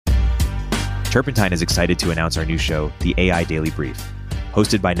Turpentine is excited to announce our new show, The AI Daily Brief,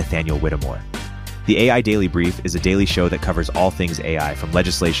 hosted by Nathaniel Whittemore. The AI Daily Brief is a daily show that covers all things AI, from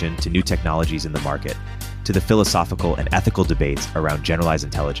legislation to new technologies in the market, to the philosophical and ethical debates around generalized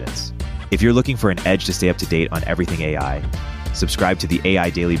intelligence. If you're looking for an edge to stay up to date on everything AI, subscribe to the AI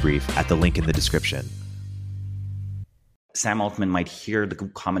Daily Brief at the link in the description. Sam Altman might hear the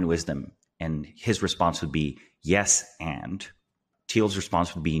common wisdom, and his response would be yes, and. Thiel's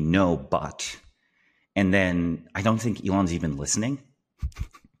response would be no, but. And then I don't think Elon's even listening.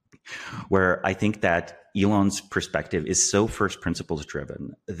 Where I think that Elon's perspective is so first principles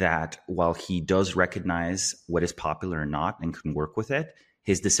driven that while he does recognize what is popular or not and can work with it,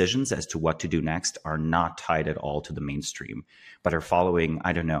 his decisions as to what to do next are not tied at all to the mainstream, but are following,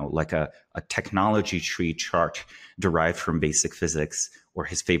 I don't know, like a technology tree chart derived from basic physics or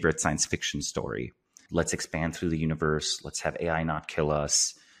his favorite science fiction story. Let's expand through the universe. Let's have AI not kill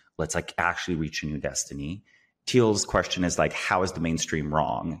us. Let's actually reach a new destiny. Thiel's question is how is the mainstream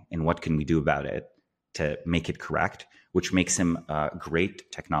wrong and what can we do about it to make it correct, which makes him a great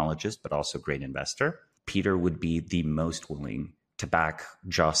technologist, but also a great investor. Peter would be the most willing to back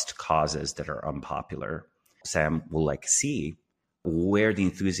just causes that are unpopular. Sam will see where the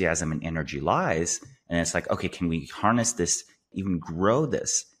enthusiasm and energy lies. And it's okay, can we harness this, even grow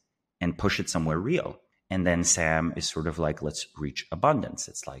this and push it somewhere real? And then Sam is sort of let's reach abundance.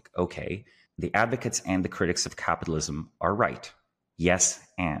 It's okay, the advocates and the critics of capitalism are right. Yes,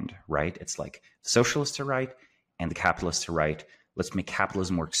 and, right? It's the socialists are right and the capitalists are right. Let's make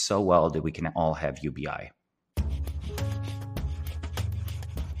capitalism work so well that we can all have UBI.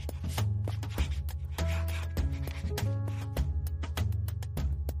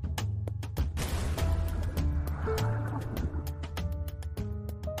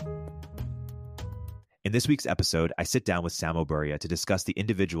 In this week's episode, I sit down with Samo Burja to discuss the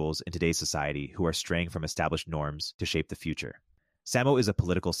individuals in today's society who are straying from established norms to shape the future. Samo is a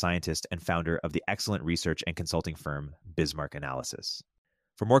political scientist and founder of the excellent research and consulting firm Bismarck Analysis.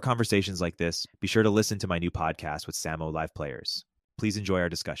 For more conversations like this, be sure to listen to my new podcast with Samo Live Players. Please enjoy our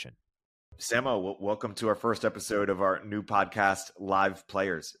discussion. Samo, welcome to our first episode of our new podcast, Live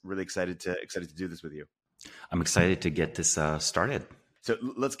Players. Really excited to do this with you. I'm excited to get this started. So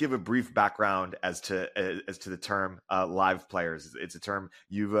let's give a brief background as to the term live players. It's a term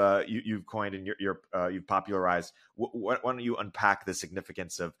you've coined and you've popularized. Why don't you unpack the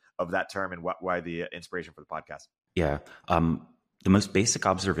significance of that term and why the inspiration for the podcast? Yeah. The most basic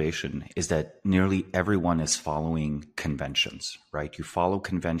observation is that nearly everyone is following conventions, right? You follow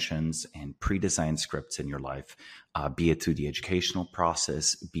conventions and pre-designed scripts in your life, be it through the educational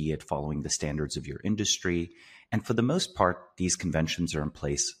process, be it following the standards of your industry. And for the most part, these conventions are in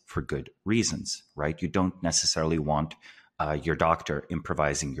place for good reasons, right? You don't necessarily want your doctor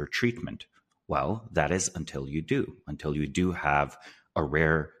improvising your treatment. Well, that is until you do have a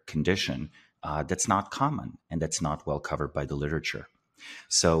rare condition that's not common and that's not well covered by the literature.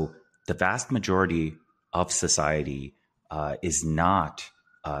 So the vast majority of society is not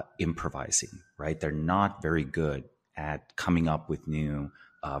improvising, right? They're not very good at coming up with new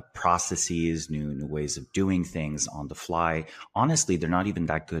processes, new ways of doing things on the fly. Honestly, they're not even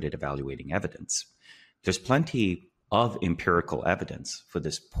that good at evaluating evidence. There's plenty of empirical evidence for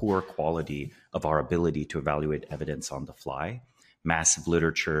this poor quality of our ability to evaluate evidence on the fly. Massive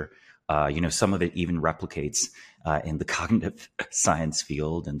literature, some of it even replicates in the cognitive science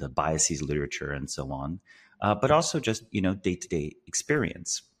field and the biases literature and so on, but also just, day-to-day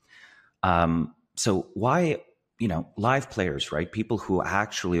experience. So why live players, right? People who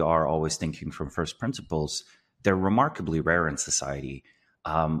actually are always thinking from first principles, they're remarkably rare in society.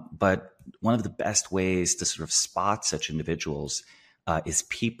 But one of the best ways to sort of spot such individuals is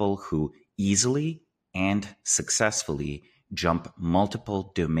people who easily and successfully jump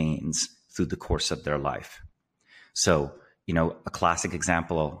multiple domains through the course of their life. So, a classic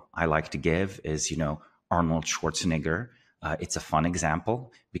example I like to give is, Arnold Schwarzenegger. It's a fun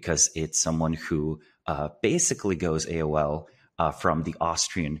example because it's someone who basically goes AOL from the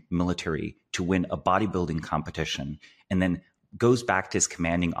Austrian military to win a bodybuilding competition and then goes back to his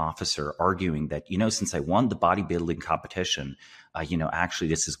commanding officer arguing that, since I won the bodybuilding competition, actually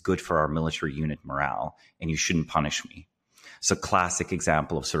this is good for our military unit morale and you shouldn't punish me. It's a classic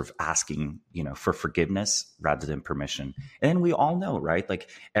example of sort of asking, for forgiveness rather than permission. And we all know, right?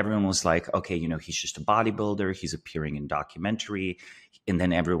 Everyone was okay, he's just a bodybuilder. He's appearing in documentary. And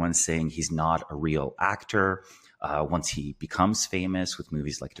then everyone's saying he's not a real actor. Once he becomes famous with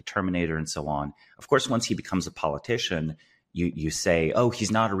movies like The Terminator and so on. Of course, once he becomes a politician, you say, oh,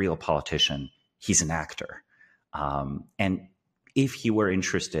 he's not a real politician. He's an actor. And if he were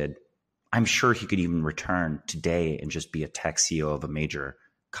interested, I'm sure he could even return today and just be a tech CEO of a major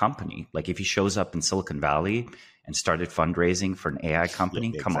company. Like if he shows up in Silicon Valley and started fundraising for an AI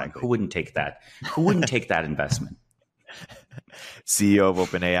company, Yeah, come on, exactly. who wouldn't take that? Who wouldn't take that investment? CEO of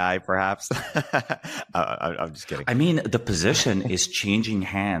OpenAI, perhaps. I'm just kidding. I mean, the position is changing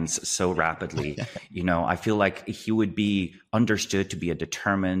hands so rapidly. I feel like he would be understood to be a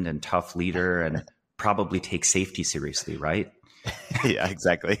determined and tough leader and probably take safety seriously, right? Yeah,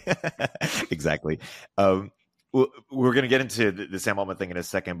 exactly. Exactly. We're going to get into the Sam Altman thing in a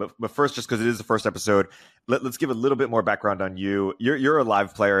second, but first, just because it is the first episode, let's give a little bit more background on you. You're a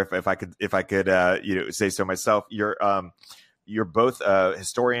live player, if I could say so myself. You're both a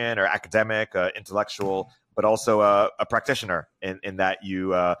historian or academic, intellectual, but also a practitioner in that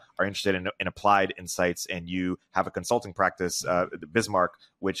you are interested in applied insights, and you have a consulting practice, Bismarck,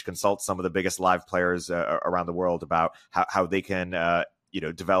 which consults some of the biggest live players around the world about how they can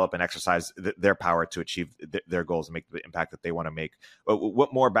develop and exercise their power to achieve their goals and make the impact that they want to make.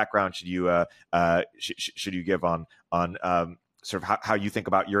 What more background should you give on sort of how you think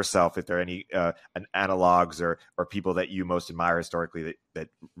about yourself, if there are any analogs or people that you most admire historically that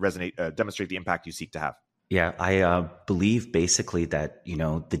resonate, demonstrate the impact you seek to have? Yeah, I believe basically that,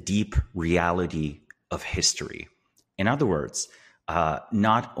 the deep reality of history. In other words,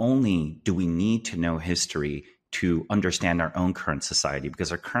 not only do we need to know history to understand our own current society,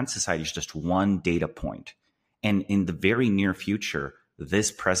 because our current society is just one data point. And in the very near future,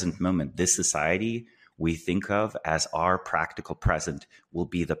 this present moment, this society we think of as our practical present will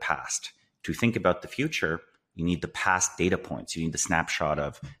be the past. To think about the future, you need the past data points. You need the snapshot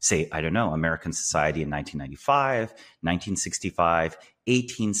of, say, I don't know, American society in 1995, 1965,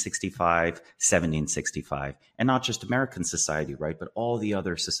 1865, 1765, and not just American society, right? But all the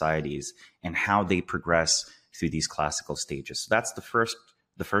other societies and how they progress through these classical stages. So that's the first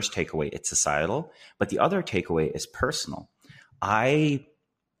takeaway. It's societal, but the other takeaway is personal. I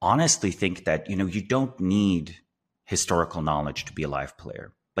honestly think that, you don't need historical knowledge to be a live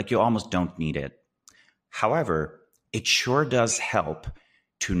player. Like you almost don't need it. However, it sure does help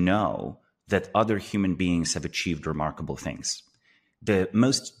to know that other human beings have achieved remarkable things. The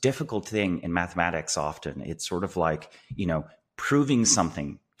most difficult thing in mathematics often, it's sort of like, proving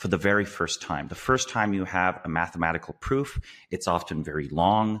something for the very first time. The first time you have a mathematical proof, it's often very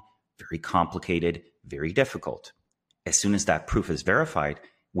long, very complicated, very difficult. As soon as that proof is verified,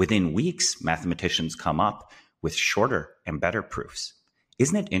 within weeks, mathematicians come up with shorter and better proofs.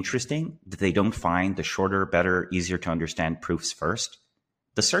 Isn't it interesting that they don't find the shorter, better, easier to understand proofs first?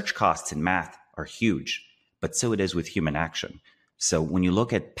 The search costs in math are huge, but so it is with human action. So when you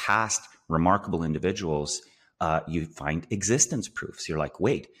look at past remarkable individuals, you find existence proofs. You're like,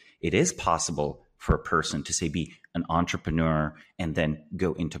 wait, it is possible for a person to, say, be an entrepreneur and then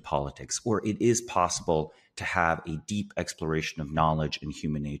go into politics, or it is possible to have a deep exploration of knowledge in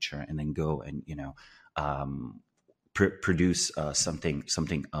human nature and then go and, produce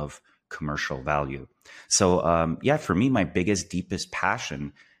something of commercial value. So, for me, my biggest, deepest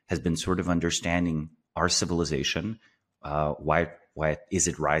passion has been sort of understanding our civilization. Why is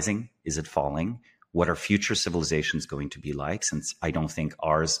it rising? Is it falling? What are future civilizations going to be like? Since I don't think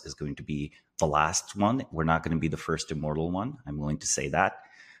ours is going to be the last one. We're not going to be the first immortal one. I'm willing to say that.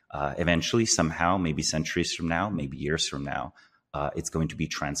 Eventually, somehow, maybe centuries from now, maybe years from now, it's going to be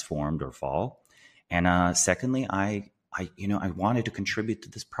transformed or fall. And secondly, I wanted to contribute to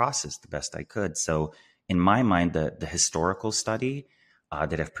this process the best I could. So in my mind, the historical study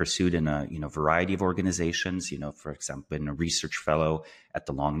that I've pursued in a variety of organizations, for example, been a research fellow at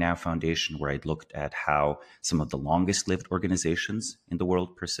the Long Now Foundation, where I'd looked at how some of the longest lived organizations in the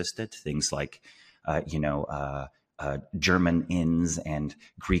world persisted, things like German inns and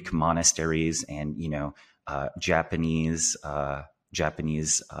Greek monasteries and Japanese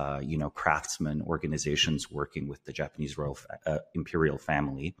craftsman organizations working with the Japanese royal imperial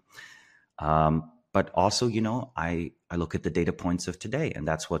family. But also, I look at the data points of today, and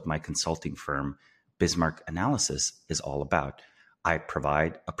that's what my consulting firm, Bismarck Analysis, is all about. I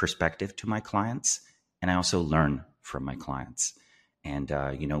provide a perspective to my clients, and I also learn from my clients. And,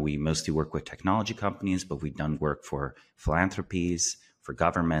 we mostly work with technology companies, but we've done work for philanthropies, for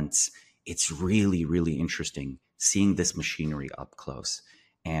governments. It's really, really interesting seeing this machinery up close.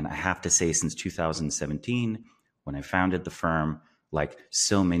 And I have to say, since 2017, when I founded the firm, like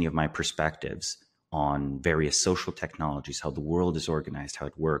so many of my perspectives on various social technologies, how the world is organized, how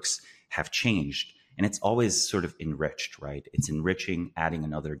it works, have changed. And it's always sort of enriched, right? It's enriching, adding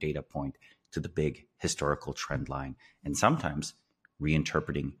another data point to the big historical trend line, and sometimes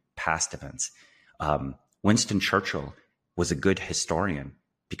reinterpreting past events. Winston Churchill was a good historian,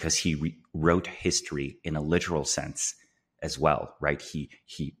 because he wrote history in a literal sense as well, right?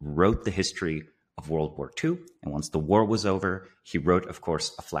 He wrote the history of World War II. And once the war was over, he wrote, of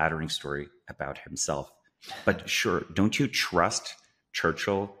course, a flattering story about himself. But sure, don't you trust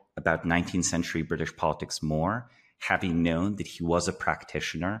Churchill about 19th century British politics more, having known that he was a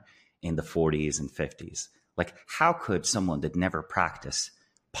practitioner in the 40s and 50s? Like, how could someone that never practiced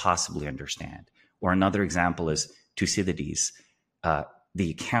possibly understand? Or another example is Thucydides, the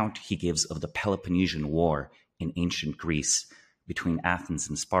account he gives of the Peloponnesian War in ancient Greece between Athens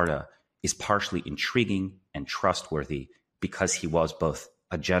and Sparta is partially intriguing and trustworthy because he was both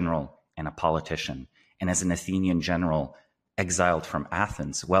a general and a politician. And as an Athenian general exiled from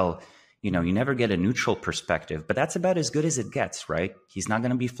Athens, well, you never get a neutral perspective, but that's about as good as it gets, right? He's not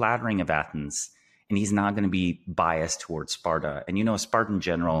going to be flattering of Athens, and he's not going to be biased towards Sparta. And, a Spartan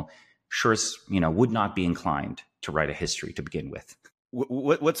general sure, would not be inclined to write a history to begin with.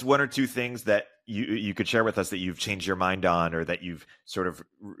 What's one or two things that you could share with us that you've changed your mind on, or that you've sort of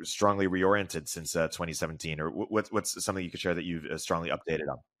strongly reoriented since 2017? Or what's something you could share that you've strongly updated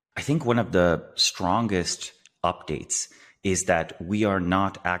on? I think one of the strongest updates is that we are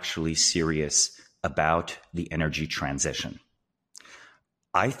not actually serious about the energy transition.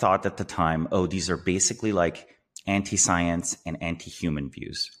 I thought at the time, these are basically like anti-science and anti-human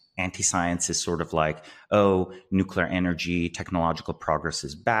views. Anti-science is sort of like, nuclear energy, technological progress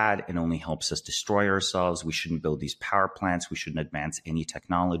is bad and only helps us destroy ourselves. We shouldn't build these power plants. We shouldn't advance any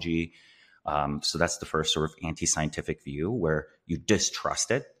technology. So that's the first sort of anti-scientific view where you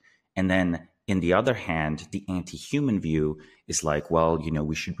distrust it. And then in the other hand, the anti-human view is like,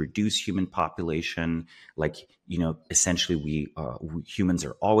 we should reduce human population. Like, essentially we humans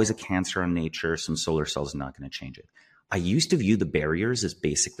are always a cancer on nature. Some solar cells are not going to change it. I used to view the barriers as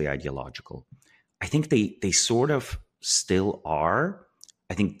basically ideological. I think they sort of still are.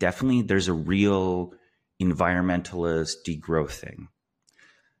 I think definitely there's a real environmentalist degrowth thing.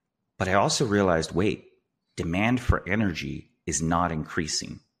 But I also realized, demand for energy is not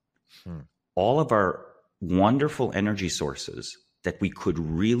increasing. All of our wonderful energy sources that we could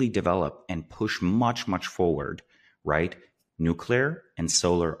really develop and push much, much forward, right? Nuclear and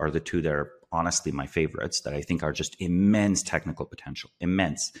solar are the two that are honestly my favorites, that I think are just immense technical potential,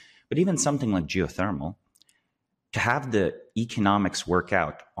 immense. But even something like geothermal, to have the economics work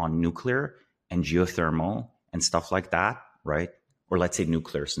out on nuclear and geothermal and stuff like that, right? Or let's say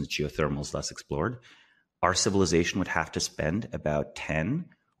nuclear, since geothermal is less explored, our civilization would have to spend about 10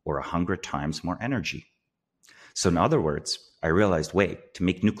 or 100 times more energy. So in other words, I realized, to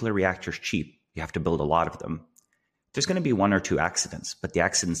make nuclear reactors cheap, you have to build a lot of them. There's going to be one or two accidents, but the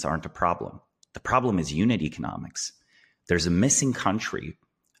accidents aren't a problem. The problem is unit economics. There's a missing country,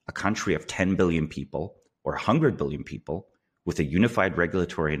 a country of 10 billion people or 100 billion people with a unified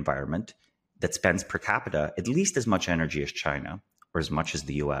regulatory environment that spends per capita at least as much energy as China or as much as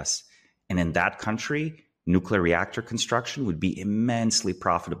the US. And in that country, nuclear reactor construction would be immensely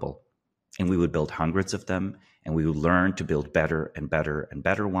profitable. And we would build hundreds of them, and we would learn to build better and better and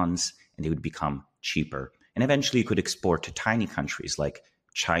better ones, and they would become cheaper. And eventually you could export to tiny countries like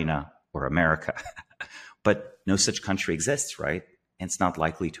China or America. But no such country exists, right? And it's not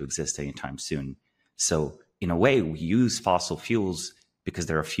likely to exist anytime soon. So in a way, we use fossil fuels because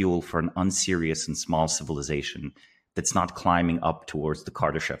they're a fuel for an unserious and small civilization that's not climbing up towards the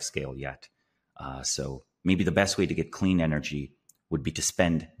Kardashev scale yet. So maybe the best way to get clean energy would be to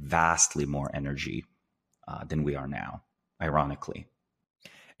spend vastly more energy than we are now, ironically.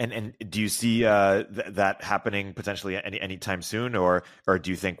 And do you see that happening potentially anytime soon, or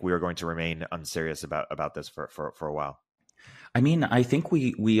do you think we are going to remain unserious about this for a while? I mean, I think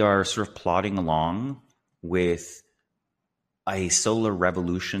we are sort of plodding along with a solar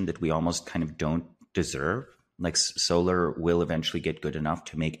revolution that we almost kind of don't deserve. Like solar will eventually get good enough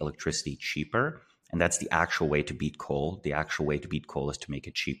to make electricity cheaper. And that's the actual way to beat coal. The actual way to beat coal is to make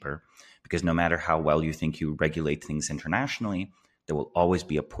it cheaper. Because no matter how well you think you regulate things internationally, there will always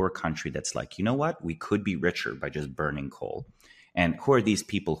be a poor country that's like, you know what? We could be richer by just burning coal. And who are these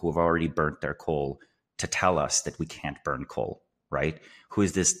people who have already burnt their coal to tell us that we can't burn coal, right? Who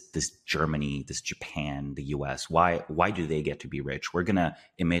is this Germany, this Japan, the US? Why do they get to be rich? We're going to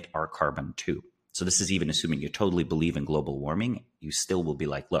emit our carbon too. So this is even assuming you totally believe in global warming. You still will be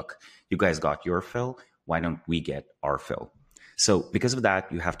like, look, you guys got your fill. Why don't we get our fill? So because of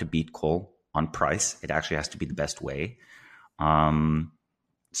that, you have to beat coal on price. It actually has to be the best way.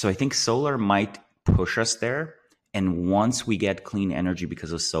 So I think solar might push us there. And once we get clean energy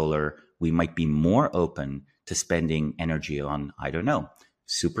because of solar, we might be more open to spending energy on, I don't know,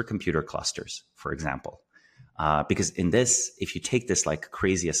 supercomputer clusters, for example. Because in this, if you take this like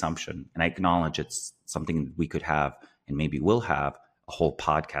crazy assumption, and I acknowledge it's something we could have and maybe will have a whole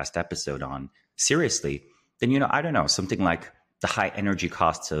podcast episode on seriously, then, I don't know, something like the high energy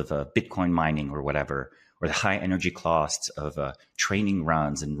costs of Bitcoin mining or whatever, or the high energy costs of training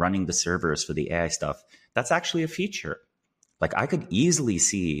runs and running the servers for the AI stuff, that's actually a feature. Like I could easily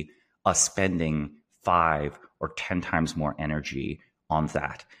see us spending 5 or 10 times more energy on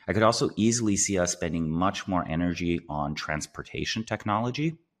that. I could also easily see us spending much more energy on transportation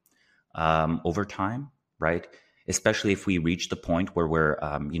technology over time, right? Especially if we reach the point where we're,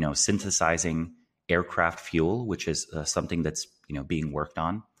 synthesizing aircraft fuel, which is something that's, being worked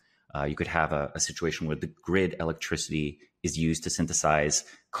on. You could have a situation where the grid electricity is used to synthesize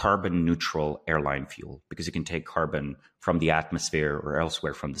carbon neutral airline fuel, because you can take carbon from the atmosphere or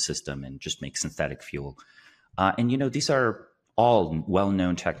elsewhere from the system and just make synthetic fuel. And these are all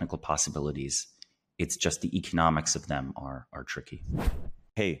well-known technical possibilities. It's just the economics of them are tricky.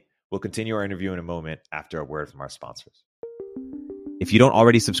 Hey, we'll continue our interview in a moment after a word from our sponsors. If you don't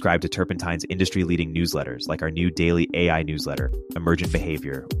already subscribe to Turpentine's industry-leading newsletters like our new daily AI newsletter, Emergent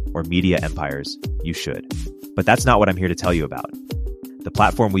Behavior, or Media Empires, you should. But that's not what I'm here to tell you about. The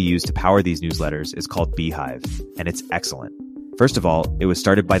platform we use to power these newsletters is called Beehive, and it's excellent. First of all, it was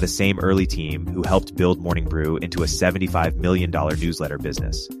started by the same early team who helped build Morning Brew into a $75 million newsletter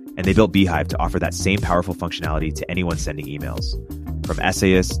business. And they built Beehive to offer that same powerful functionality to anyone sending emails. From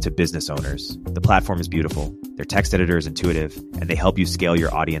essayists to business owners, the platform is beautiful, their text editor is intuitive, and they help you scale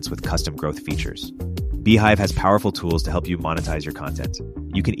your audience with custom growth features. Beehive has powerful tools to help you monetize your content.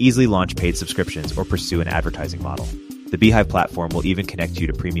 You can easily launch paid subscriptions or pursue an advertising model. The Beehive platform will even connect you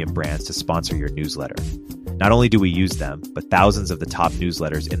to premium brands to sponsor your newsletter. Not only do we use them, but thousands of the top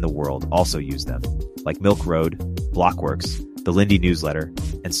newsletters in the world also use them, like Milk Road, Blockworks, the Lindy newsletter,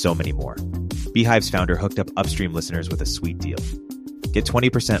 and so many more. Beehive's founder hooked up Upstream listeners with a sweet deal. Get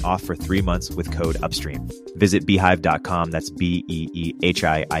 20% off for 3 months with code UPSTREAM. Visit beehive.com, that's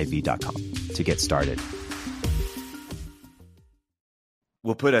BEEHIIV.com, to get started.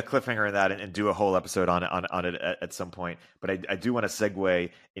 We'll put a cliffhanger in that and do a whole episode on it at some point. But I do want to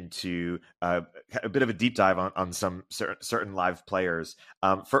segue into a bit of a deep dive on some certain live players.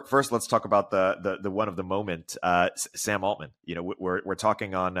 First, let's talk about the one of the moment, Sam Altman. We're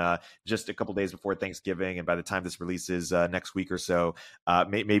talking on just a couple days before Thanksgiving, and by the time this releases next week or so,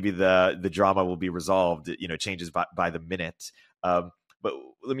 maybe the drama will be resolved. Changes by the minute. But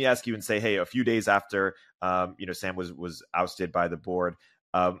let me ask you and say, hey, a few days after, Sam was ousted by the board.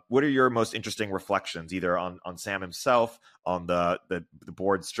 What are your most interesting reflections, either on Sam himself, on the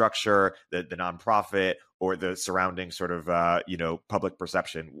board structure, the nonprofit, or the surrounding sort of public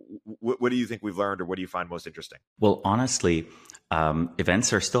perception? What do you think we've learned, or what do you find most interesting? Well, honestly,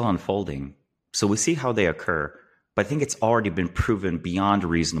 events are still unfolding, so we'll see how they occur. But I think it's already been proven beyond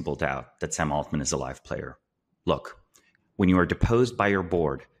reasonable doubt that Sam Altman is a live player. Look. When you are deposed by your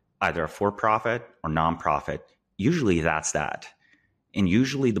board, either a for-profit or nonprofit, usually that's that. And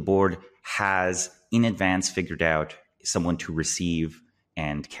usually the board has in advance figured out someone to receive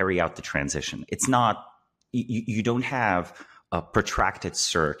and carry out the transition. It's not, you don't have a protracted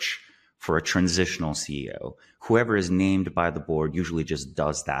search for a transitional CEO. Whoever is named by the board usually just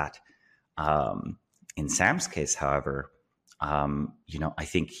does that. In Sam's case, however, I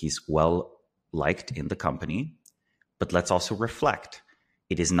think he's well liked in the company. But let's also reflect.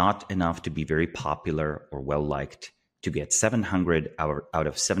 It is not enough to be very popular or well-liked to get 700 out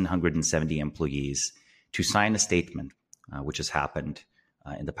of 770 employees to sign a statement, which has happened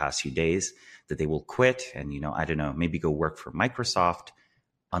in the past few days, that they will quit and, maybe go work for Microsoft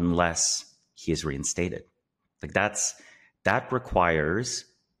unless he is reinstated. That requires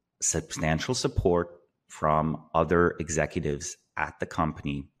substantial support from other executives at the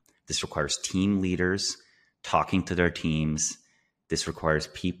company. This requires team leaders talking to their teams. This requires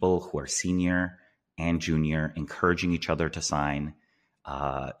people who are senior and junior encouraging each other to sign.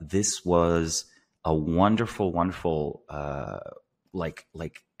 This was a wonderful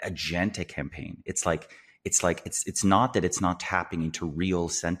agenta campaign. It's not that it's not tapping into real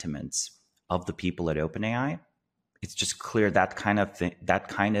sentiments of the people at OpenAI. It's just clear that kind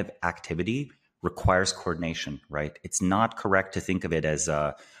of activity requires coordination, right? It's not correct to think of it as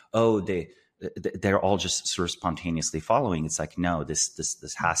they're all just sort of spontaneously following. It's like, no,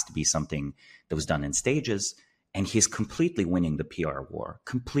 this has to be something that was done in stages. And he's completely winning the PR war,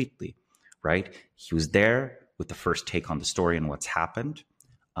 completely, right? He was there with the first take on the story and what's happened.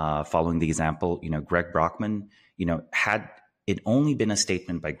 Following the example, Greg Brockman, had it only been a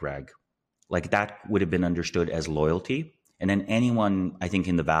statement by Greg, like that would have been understood as loyalty And then anyone, I think,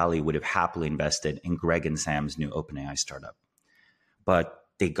 in the Valley would have happily invested in Greg and Sam's new OpenAI startup. But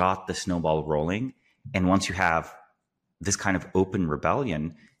they got the snowball rolling. And once you have this kind of open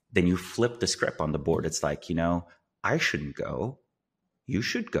rebellion, then you flip the script on the board. It's like, I shouldn't go. You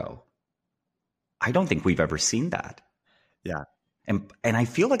should go. I don't think we've ever seen that. Yeah. And I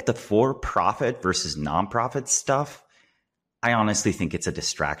feel like the for-profit versus nonprofit stuff, I honestly think it's a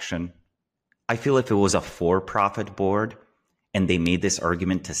distraction. I feel if it was a for-profit board and they made this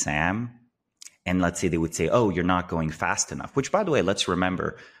argument to Sam, and let's say they would say, oh, you're not going fast enough, which, by the way, let's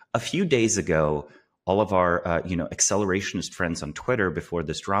remember, a few days ago, all of our, accelerationist friends on Twitter before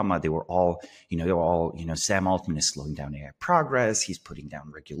this drama, they were all, Sam Altman is slowing down AI progress. He's putting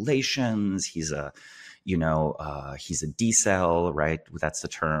down regulations. He's a decel, right? That's the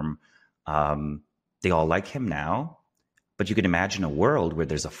term. They all like him now. But you could imagine a world where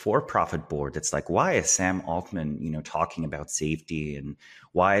there's a for-profit board that's like, why is Sam Altman, talking about safety, and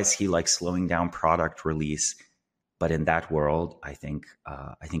why is he like slowing down product release? But in that world, I think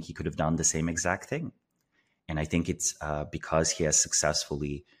he could have done the same exact thing. And I think it's because he has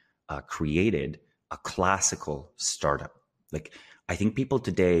successfully created a classical startup. Like, I think people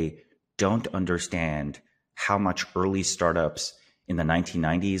today don't understand how much early startups in the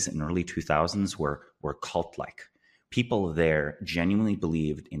 1990s and early 2000s were cult-like. People there genuinely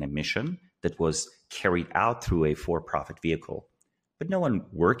believed in a mission that was carried out through a for-profit vehicle, but no one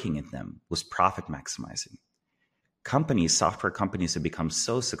working in them was profit maximizing. Software companies have become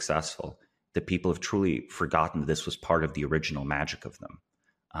so successful that people have truly forgotten that this was part of the original magic of them.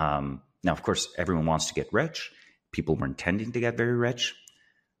 Now, of course, everyone wants to get rich. People were intending to get very rich,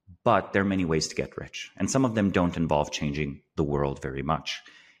 but there are many ways to get rich. And some of them don't involve changing the world very much.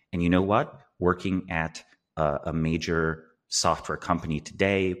 And you know what? Working at a major software company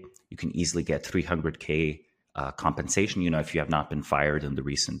today, you can easily get $300K compensation. If you have not been fired in the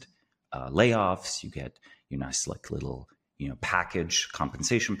recent layoffs, you get your nice little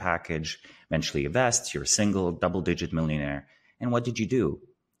compensation package. Eventually you vest, you're a single double-digit millionaire. And what did you do?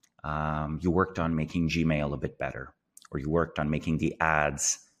 You worked on making Gmail a bit better, or you worked on making the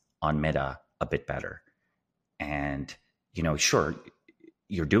ads on Meta a bit better. And, sure,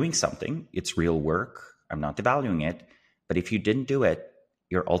 you're doing something. It's real work. I'm not devaluing it. But if you didn't do it,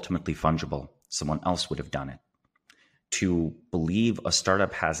 you're ultimately fungible. Someone else would have done it. To believe a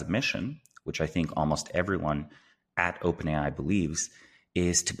startup has a mission, which I think almost everyone at OpenAI believes,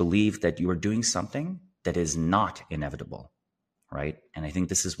 is to believe that you are doing something that is not inevitable, right? And I think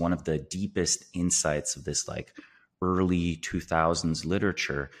this is one of the deepest insights of this early 2000s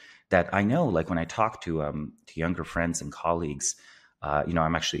literature that I know, when I talk to younger friends and colleagues,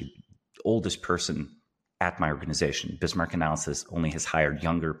 I'm actually the oldest person at my organization. Bismarck Analysis only has hired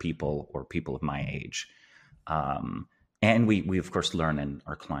younger people or people of my age. And we of course learn, and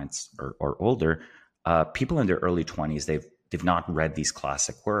our clients are older. People in their early 20s, they've not read these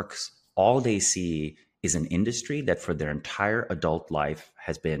classic works. All they see is an industry that for their entire adult life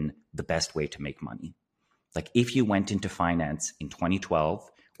has been the best way to make money. Like, if you went into finance in 2012,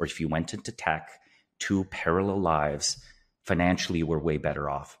 or if you went into tech, two parallel lives, financially we're way better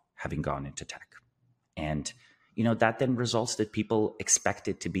off having gone into tech. And, that then results that people expect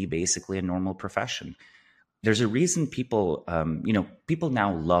it to be basically a normal profession. There's a reason people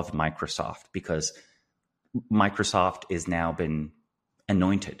now love Microsoft, because Microsoft has now been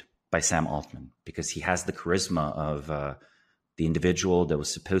anointed by Sam Altman, because he has the charisma of the individual that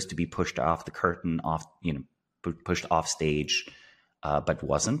was supposed to be pushed off the curtain, pushed off stage, but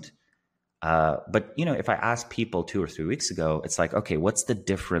wasn't. But if I asked people 2 or 3 weeks ago, it's like, okay, what's the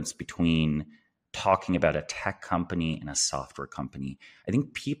difference between talking about a tech company and a software company? I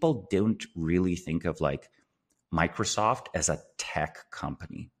think people don't really think of Microsoft as a tech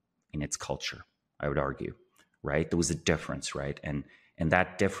company in its culture, I would argue, right? There was a difference, right? And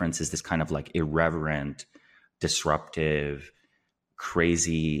that difference is this kind of irreverent, disruptive,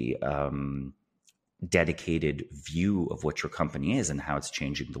 crazy, dedicated view of what your company is and how it's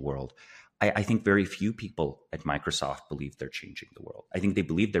changing the world. I think very few people at Microsoft believe they're changing the world. I think they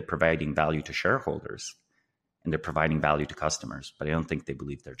believe they're providing value to shareholders and they're providing value to customers, but I don't think they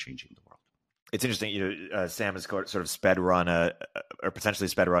believe they're changing the world. It's interesting, Sam has sort of or potentially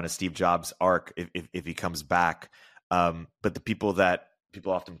sped run a Steve Jobs arc if he comes back. But the people that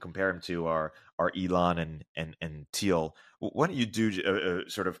people often compare him to are Elon and Thiel. Why don't you do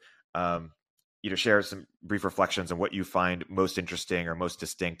share some brief reflections on what you find most interesting or most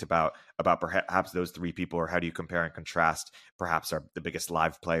distinct about perhaps those three people, or how do you compare and contrast perhaps the biggest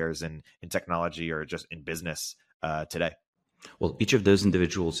live players in technology or just in business today? Well, each of those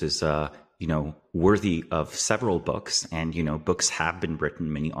individuals is, worthy of several books, and books have been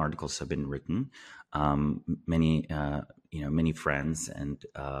written, many articles have been written, many friends and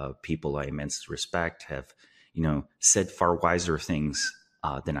people I immensely respect have, said far wiser things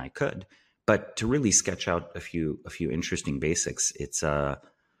than I could. But to really sketch out a few interesting basics, it's I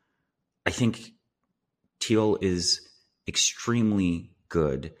think Thiel is extremely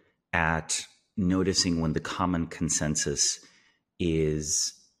good at noticing when the common consensus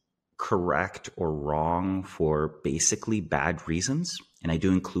is correct or wrong for basically bad reasons. And I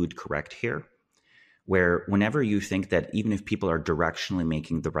do include correct here, where whenever you think that even if people are directionally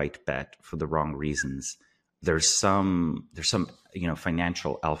making the right bet for the wrong reasons, there's some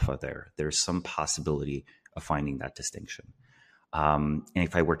financial alpha there. There's some possibility of finding that distinction. And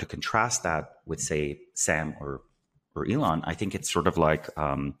if I were to contrast that with, say, Sam or Elon, I think it's sort of like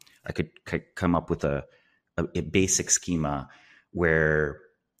I could come up with a basic schema where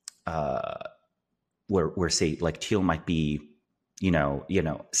say like Thiel might be,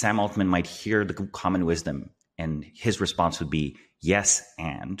 Sam Altman might hear the common wisdom and his response would be yes,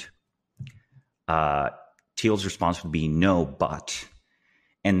 and Thiel's response would be no, but,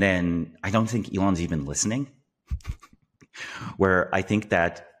 and then I don't think Elon's even listening. Where I think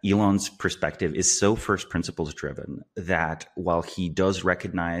that Elon's perspective is so first principles driven that while he does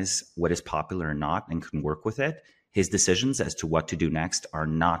recognize what is popular or not and can work with it, his decisions as to what to do next are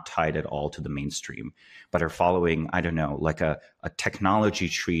not tied at all to the mainstream, but are following, I don't know, like a technology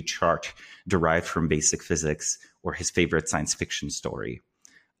tree chart derived from basic physics or his favorite science fiction story.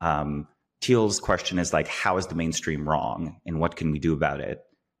 Thiel's question is like, how is the mainstream wrong and what can we do about it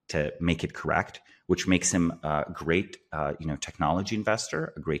to make it correct? Which makes him a great, technology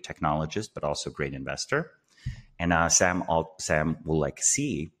investor, a great technologist, but also a great investor. And Sam will like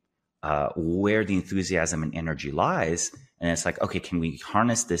see where the enthusiasm and energy lies, and it's like, okay, can we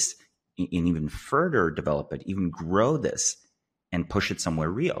harness this and even further develop it, even grow this, and push it somewhere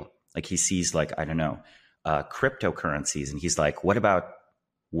real? Like he sees, like I don't know, cryptocurrencies, and he's like, what about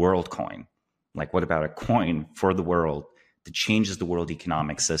WorldCoin? Like, what about a coin for the world that changes the world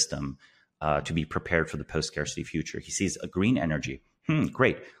economic system? To be prepared for the post-scarcity future. He sees a green energy.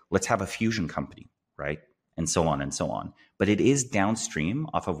 Great. Let's have a fusion company, right? And so on and so on. But it is downstream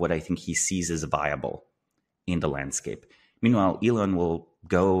off of what I think he sees as viable in the landscape. Meanwhile, Elon will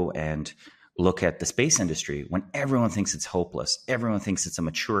go and look at the space industry when everyone thinks it's hopeless. Everyone thinks it's a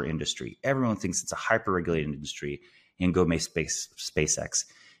mature industry. Everyone thinks it's a hyper-regulated industry, and go make SpaceX.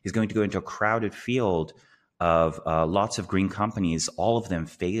 He's going to go into a crowded field of lots of green companies, all of them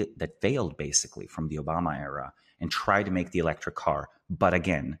that failed basically from the Obama era, and try to make the electric car, but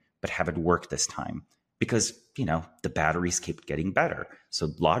have it work this time because, the batteries keep getting better. So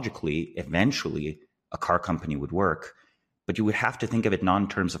logically, eventually a car company would work, but you would have to think of it not in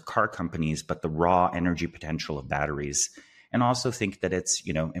terms of car companies, but the raw energy potential of batteries, and also think that it's,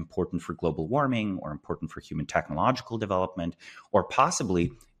 important for global warming or important for human technological development, or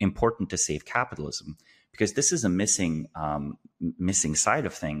possibly important to save capitalism. Because this is a missing side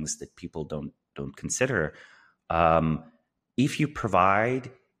of things that people don't consider. If you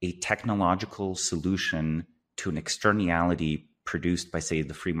provide a technological solution to an externality produced by, say,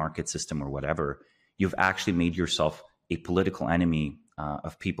 the free market system or whatever, you've actually made yourself a political enemy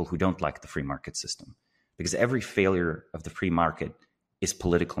of people who don't like the free market system. Because every failure of the free market is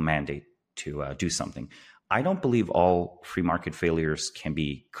political mandate to do something. I don't believe all free market failures can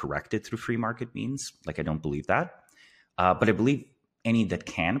be corrected through free market means. Like, I don't believe that. But I believe any that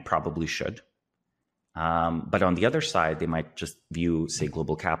can probably should. But on the other side, they might just view, say,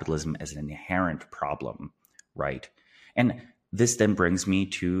 global capitalism as an inherent problem, right? And this then brings me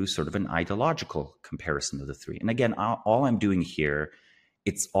to sort of an ideological comparison of the three. And again, all I'm doing here,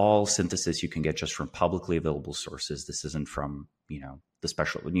 it's all synthesis you can get just from publicly available sources. This isn't from, the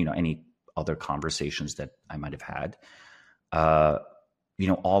special, any other conversations that I might have had.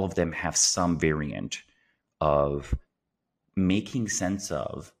 All of them have some variant of making sense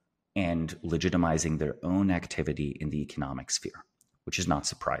of and legitimizing their own activity in the economic sphere, which is not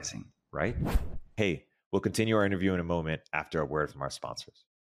surprising, right? Hey, we'll continue our interview in a moment after a word from our sponsors.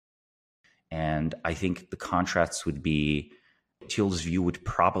 And I think the contrasts would be, Thiel's view would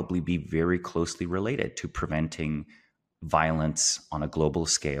probably be very closely related to preventing violence on a global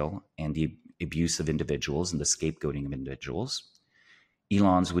scale and the abuse of individuals and the scapegoating of individuals.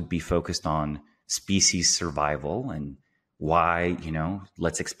 Elon's would be focused on species survival and why,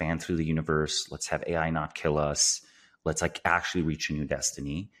 let's expand through the universe. Let's have AI not kill us. Let's actually reach a new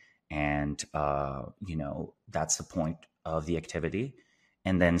destiny. And, that's the point of the activity.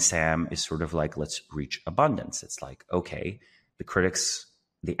 And then Sam is sort of like, let's reach abundance. It's like, okay,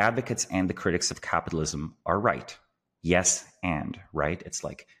 the advocates and the critics of capitalism are right. Yes, and right. It's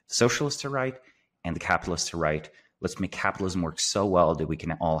like the socialists are right and the capitalists are right. Let's make capitalism work so well that we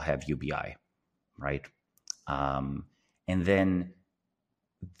can all have UBI, right? And then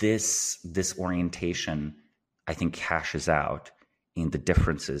this orientation, I think, cashes out in the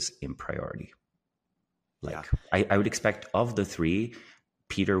differences in priority. Like, yeah. I would expect of the three,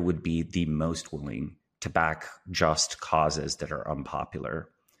 Peter would be the most willing to back just causes that are unpopular.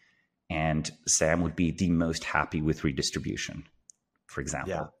 And Sam would be the most happy with redistribution, for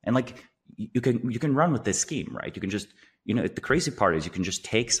example. Yeah. And like, you can run with this scheme, right? You can just, the crazy part is you can just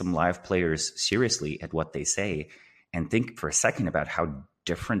take some live players seriously at what they say and think for a second about how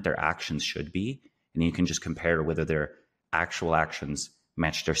different their actions should be. And then you can just compare whether their actual actions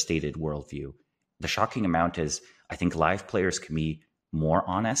match their stated worldview. The shocking amount is, I think live players can be more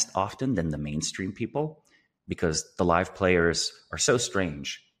honest often than the mainstream people, because the live players are so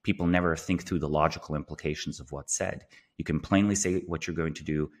strange. People never think through the logical implications of what's said. You can plainly say what you're going to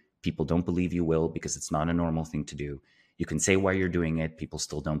do. People don't believe you will because it's not a normal thing to do. You can say why you're doing it. People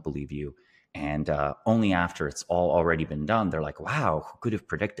still don't believe you. And only after it's all already been done, they're like, wow, who could have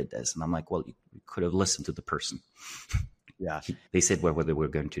predicted this? And I'm like, well, you could have listened to the person. Yeah. They said what they were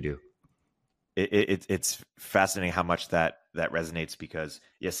going to do. It's fascinating how much that resonates, because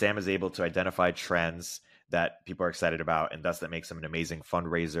Sam is able to identify trends that people are excited about, and thus that makes him an amazing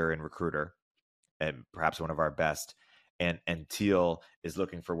fundraiser and recruiter, and perhaps one of our best. And Thiel is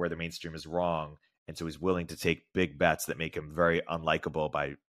looking for where the mainstream is wrong, and so he's willing to take big bets that make him very unlikable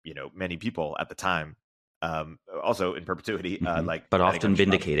by many people at the time. Also in perpetuity, but often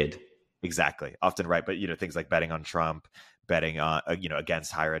vindicated. Trump. Exactly, often right. But things like betting on Trump, betting on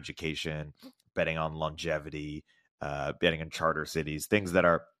against higher education, betting on longevity, betting on charter cities, things that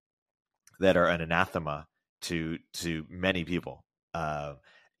are an anathema to many people,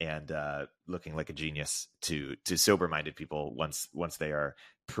 and looking like a genius to sober-minded people once they are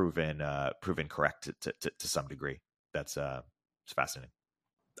proven correct to some degree. That's it's fascinating.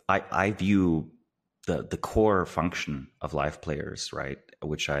 I view the core function of live players, right,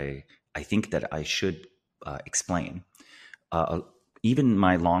 which I think that I should explain. Even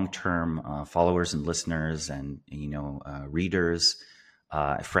my long-term followers and listeners and readers,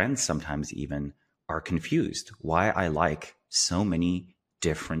 friends sometimes even, are confused why I like so many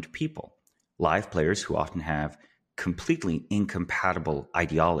different people. Live players who often have completely incompatible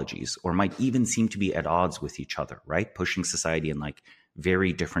ideologies, or might even seem to be at odds with each other, right? Pushing society in like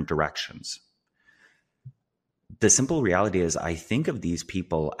very different directions. The simple reality is, I think of these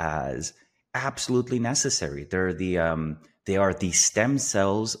people as absolutely necessary. They are the stem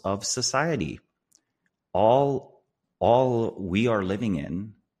cells of society. All we are living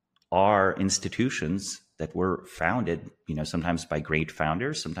in are institutions that were founded, sometimes by great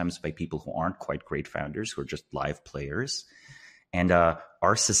founders, sometimes by people who aren't quite great founders, who are just live players. And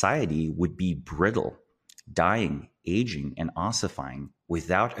our society would be brittle, dying, aging, and ossifying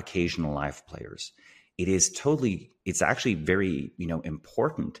without occasional live players. It's actually very,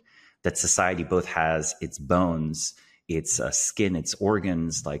 important that society both has its bones, its skin, its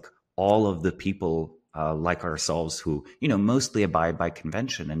organs, like all of the people like ourselves who, mostly abide by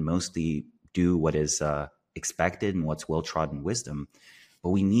convention and mostly do what is expected and what's well-trodden wisdom.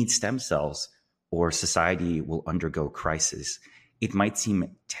 But we need stem cells or society will undergo crisis. It might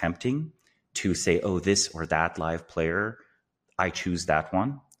seem tempting to say, oh, this or that live player, I choose that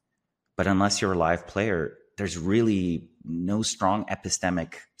one. But unless you're a live player, there's really no strong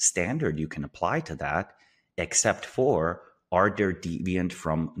epistemic standard you can apply to that, except for, are they deviant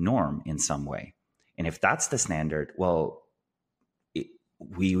from norm in some way? And if that's the standard, well,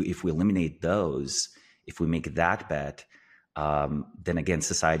 if we eliminate those, if we make that bet, then again,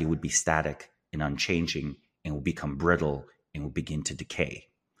 society would be static and unchanging and will become brittle and will begin to decay.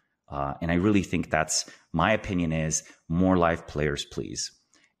 And I really think that's, my opinion is, more live players, please.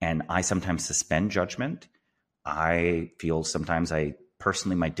 And I sometimes suspend judgment. I feel sometimes I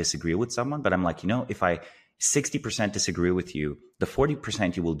personally might disagree with someone, but I'm like, if I 60% disagree with you, the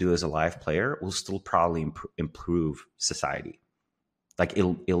 40% you will do as a live player will still probably improve society. Like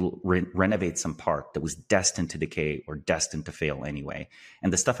it'll renovate some part that was destined to decay or destined to fail anyway.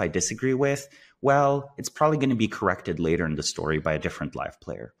 And the stuff I disagree with, well, it's probably going to be corrected later in the story by a different live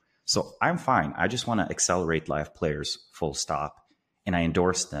player. So I'm fine. I just want to accelerate live players, full stop. And I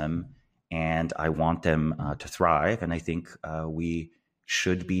endorse them and I want them to thrive. And I think we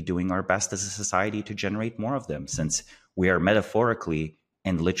should be doing our best as a society to generate more of them, since we are metaphorically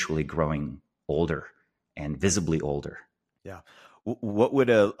and literally growing older and visibly older. Yeah. What would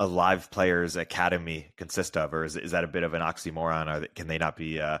a live players academy consist of, or is that a bit of an oxymoron? Or can they not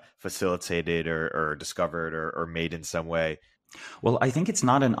be facilitated or discovered or made in some way? Well, I think it's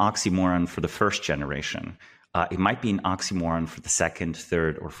not an oxymoron for the first generation. It might be an oxymoron for the second,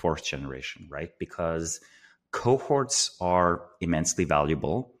 third, or fourth generation, right? Because cohorts are immensely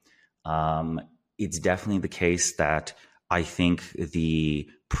valuable. It's definitely the case that I think the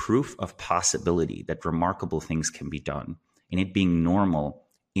proof of possibility that remarkable things can be done, and it being normal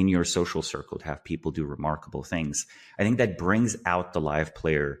in your social circle to have people do remarkable things, I think that brings out the live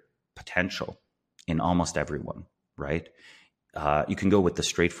player potential in almost everyone, right? You can go with the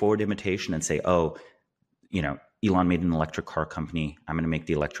straightforward imitation and say, oh, Elon made an electric car company. I'm going to make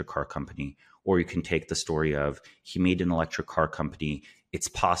the electric car company. Or you can take the story of he made an electric car company. It's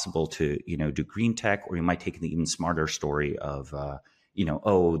possible to, do green tech. Or you might take the even smarter story of,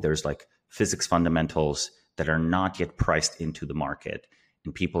 there's like physics fundamentals that are not yet priced into the market,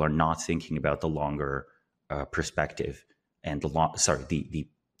 and people are not thinking about the longer perspective and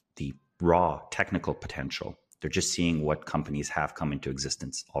the raw technical potential. They're just seeing what companies have come into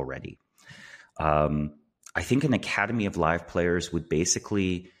existence already. I think an academy of live players would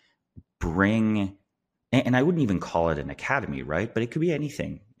basically bring, and I wouldn't even call it an academy, right? But it could be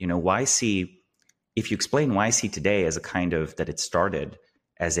anything. YC, if you explain YC today as a kind of that it started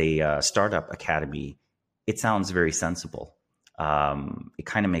as a startup academy, it sounds very sensible. It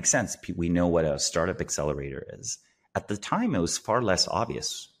kind of makes sense. We know what a startup accelerator is. At the time, it was far less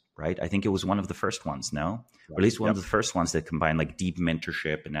obvious, right? I think it was one of the first ones, no? Or at least one of the first ones that combined like deep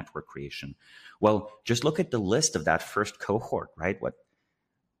mentorship and network creation. Well, just look at the list of that first cohort, right?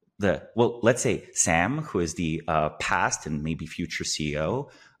 Let's say Sam, who is the past and maybe future CEO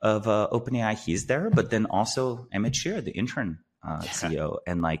of OpenAI, he's there, but then also Emmett Shear, the intern CEO.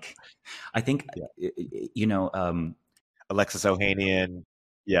 And I think, Alexis Ohanian,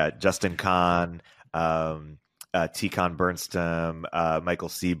 Justin Kahn, T-Con Bernstam, Michael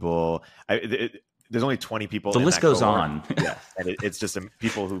Siebel. There's only 20 people. The list goes on. Yeah, and it's just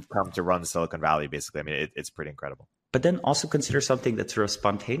people who've come to run Silicon Valley, basically. I mean, it's pretty incredible. But then also consider something that's sort of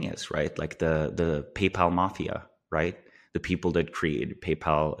spontaneous, right? Like the PayPal mafia, right? The people that created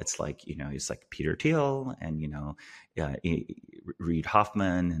PayPal. It's like, it's like Peter Thiel and, Reid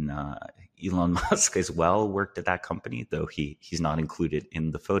Hoffman and Elon Musk as well worked at that company, though he's not included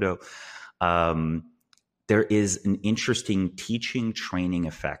in the photo. There is an interesting teaching training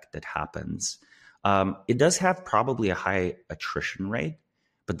effect that happens. It does have probably a high attrition rate,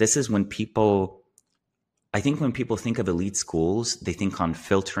 but this is when people think of elite schools, they think on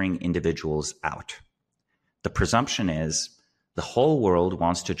filtering individuals out. The presumption is the whole world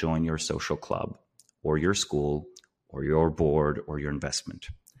wants to join your social club or your school or your board or your investment.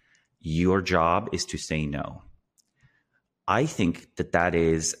 Your job is to say no. I think that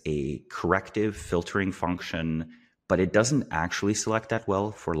is a corrective filtering function, but it doesn't actually select that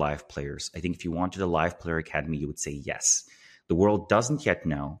well for live players. I think if you wanted a live player academy, you would say yes. The world doesn't yet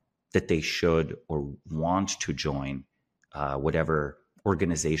know that they should or want to join whatever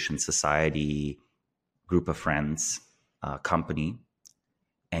organization, society, group of friends, company,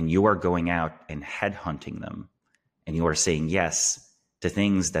 and you are going out and headhunting them, and you are saying yes to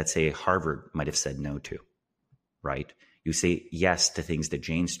things that, say, Harvard might have said no to, right? You say yes to things that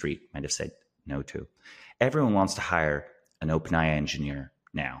Jane Street might have said no to. Everyone wants to hire an OpenAI engineer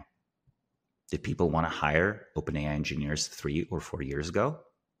now. Did people want to hire OpenAI engineers 3 or 4 years ago?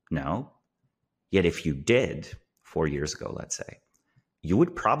 No. Yet if you did 4 years ago, let's say, you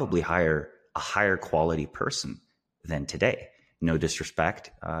would probably hire a higher quality person than today. No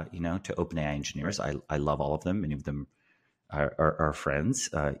disrespect, to OpenAI engineers. I love all of them. Many of them are friends,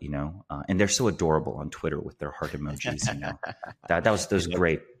 and they're so adorable on Twitter with their heart emojis. That was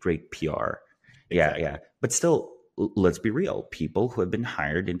great PR. Exactly. Yeah. But still, let's be real. People who have been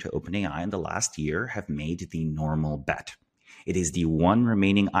hired into OpenAI in the last year have made the normal bet. It is the one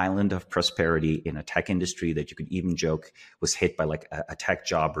remaining island of prosperity in a tech industry that you could even joke was hit by like a tech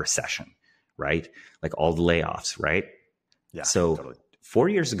job recession, right? Like all the layoffs, right? Yeah. So totally. 4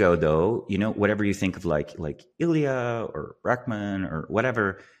 years ago, though, whatever you think of like Ilya or Breckman or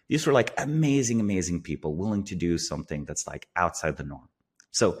whatever, these were like amazing people willing to do something that's like outside the norm.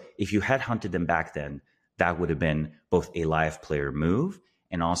 So if you had hunted them back then, that would have been both a live player move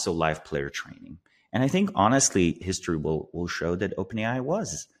and also live player training. And I think, honestly, history will show that OpenAI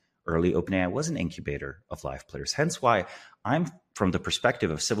was an incubator of live players. Hence why I'm, from the perspective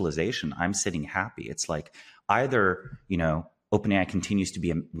of civilization, I'm sitting happy. It's like either, OpenAI continues to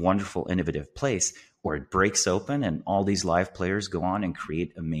be a wonderful, innovative place, or it breaks open and all these live players go on and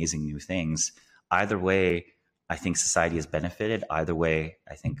create amazing new things. Either way, I think society has benefited. Either way,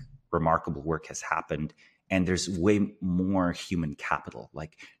 I think remarkable work has happened. And there's way more human capital,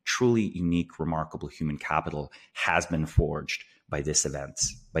 like truly unique, remarkable human capital has been forged by these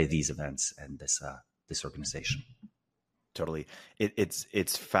events, and this organization. Totally.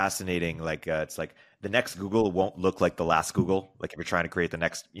 It's fascinating. Like it's like the next Google won't look like the last Google. Like if you're trying to create the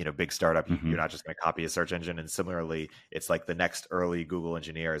next, big startup, you're not just going to copy a search engine. And similarly, it's like the next early Google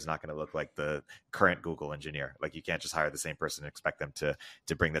engineer is not going to look like the current Google engineer. Like you can't just hire the same person and expect them to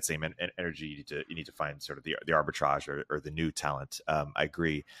bring that same energy. You need to find sort of the arbitrage or the new talent. I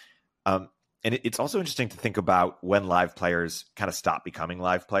agree. And it's also interesting to think about when live players kind of stop becoming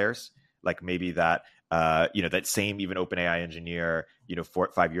live players. Like maybe that, that same even OpenAI engineer, 4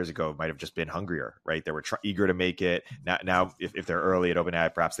 or 5 years ago might have just been hungrier, right? They were eager to make it. Now, if they're early at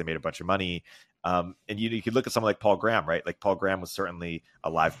OpenAI, perhaps they made a bunch of money. And you could look at someone like Paul Graham, right? Like Paul Graham was certainly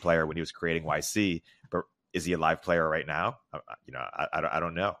a live player when he was creating YC, but is he a live player right now? I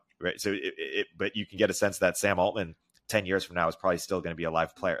don't know, right? So, but you can get a sense that Sam Altman 10 years from now is probably still going to be a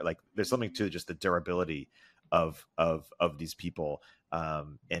live player. Like there's something to just the durability of these people.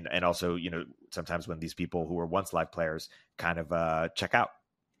 And also, sometimes when these people who were once live players kind of check out.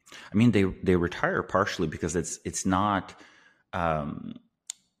 I mean, they retire partially because it's not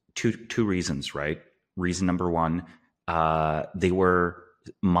two reasons, right? Reason number one, they were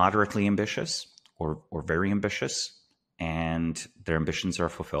moderately ambitious or very ambitious, and their ambitions are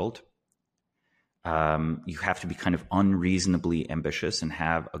fulfilled. You have to be kind of unreasonably ambitious and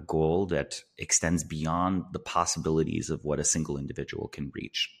have a goal that extends beyond the possibilities of what a single individual can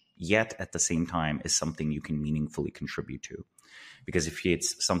reach, yet at the same time is something you can meaningfully contribute to. Because if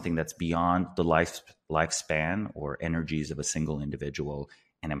it's something that's beyond the lifespan or energies of a single individual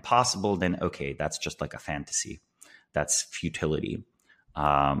and impossible, then okay, that's just like a fantasy. That's futility.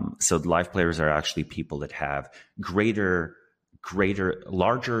 So the live players are actually people that have larger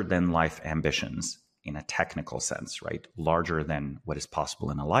than life ambitions in a technical sense, right? Larger than what is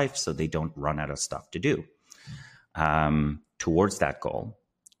possible in a life, so they don't run out of stuff to do towards that goal.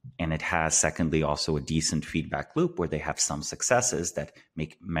 And it has, secondly, also a decent feedback loop where they have some successes that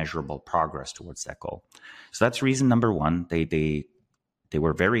make measurable progress towards that goal. So that's reason number one. They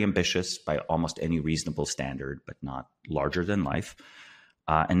were very ambitious by almost any reasonable standard, but not larger than life.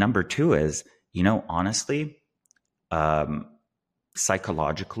 And number two is, honestly,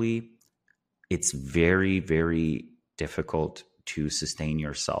 psychologically, it's very, very difficult to sustain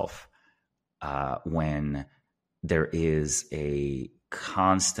yourself when there is a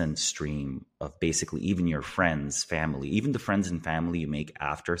constant stream of basically even your friends, family, even the friends and family you make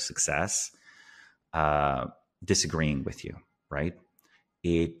after success, disagreeing with you, right?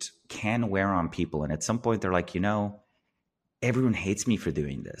 It can wear on people. And at some point they're like, everyone hates me for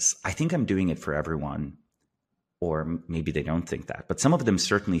doing this. I think I'm doing it for everyone. Or maybe they don't think that, but some of them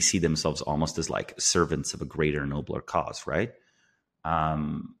certainly see themselves almost as like servants of a greater, nobler cause, right?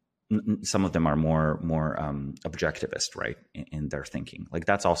 Some of them are more objectivist, right, in their thinking. Like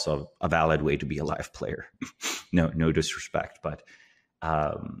that's also a valid way to be a live player. no disrespect, but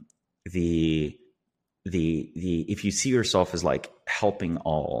the if you see yourself as like helping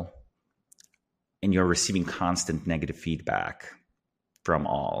all, and you're receiving constant negative feedback from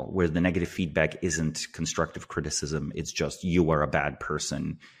all, where the negative feedback isn't constructive criticism, it's just you are a bad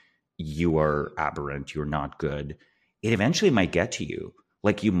person, you are aberrant, you're not good, it eventually might get to you.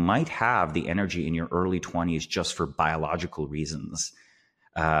 Like you might have the energy in your early 20s just for biological reasons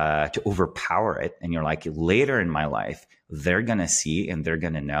to overpower it. And you're like, later in my life, they're going to see and they're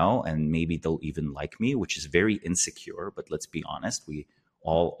going to know, and maybe they'll even like me, which is very insecure. But let's be honest,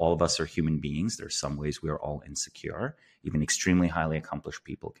 all of us are human beings. There's some ways we are all insecure. Even extremely highly accomplished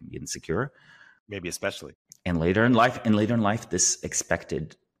people can be insecure. Maybe especially. And later in life, this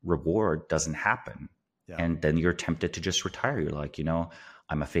expected reward doesn't happen. Yeah. And then you're tempted to just retire. You're like,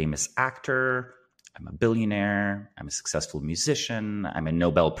 I'm a famous actor, I'm a billionaire, I'm a successful musician, I'm a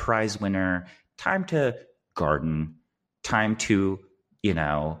Nobel Prize winner. Time to garden, time to,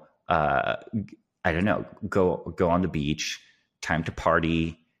 I don't know, go on the beach, time to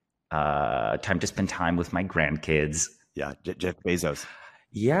party, time to spend time with my grandkids. Yeah, Jeff Bezos.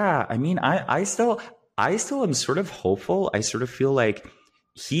 Yeah, I mean, I still am sort of hopeful. I sort of feel like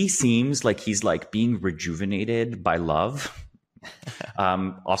he seems like he's like being rejuvenated by love.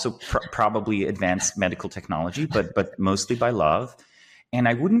 Also probably advanced medical technology, but mostly by love. And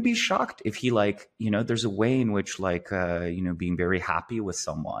I wouldn't be shocked if he there's a way in which being very happy with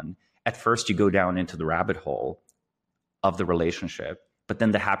someone, at first you go down into the rabbit hole of the relationship, but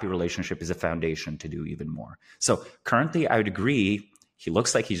then the happy relationship is a foundation to do even more. So currently I would agree He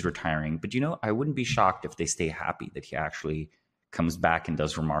looks like he's retiring, but I wouldn't be shocked if they stay happy that he actually comes back and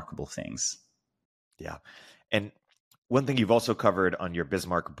does remarkable things. Yeah. And one thing you've also covered on your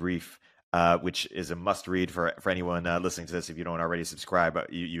Bismarck brief, which is a must read for anyone listening to this, if you don't already subscribe,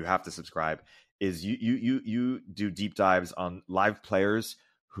 but you have to subscribe, is you do deep dives on live players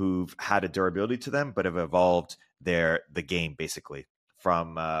who've had a durability to them, but have evolved the game basically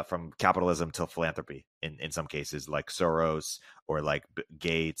from capitalism to philanthropy in some cases, like Soros or like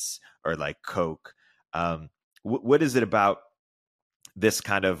Gates or like Coke. What is it about this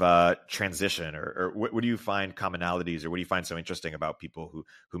kind of transition, or what do you find commonalities, or what do you find so interesting about people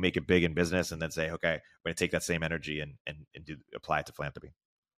who make it big in business and then say, okay, I'm going to take that same energy and apply it to philanthropy?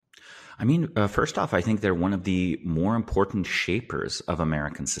 I mean, first off, I think they're one of the more important shapers of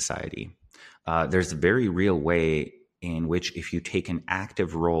American society. There's a very real way in which, if you take an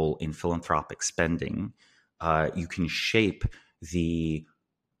active role in philanthropic spending, you can shape the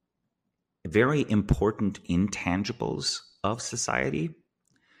very important intangibles of society.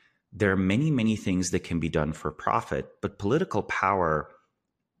 There are many, many things that can be done for profit, but political power,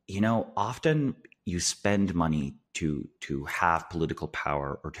 often you spend money to have political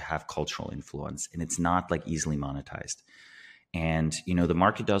power or to have cultural influence, and it's not like easily monetized. And, the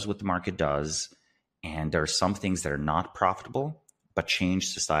market does what the market does. And there are some things that are not profitable, but change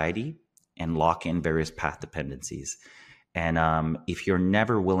society and lock in various path dependencies. And if you're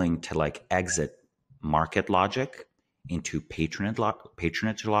never willing to exit market logic into patronage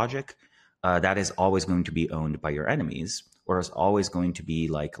logic, that is always going to be owned by your enemies, or is always going to be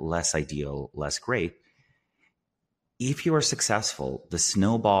less ideal, less great. If you are successful, the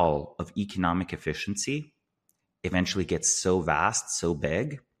snowball of economic efficiency eventually gets so vast, so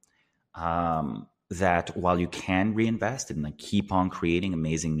big, that while you can reinvest and keep on creating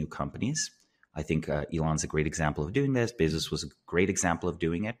amazing new companies, I think Elon's a great example of doing this. Bezos was a great example of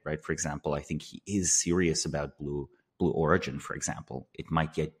doing it, right? For example, I think he is serious about Blue Origin, for example. It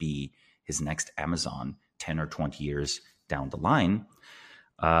might yet be his next Amazon 10 or 20 years down the line.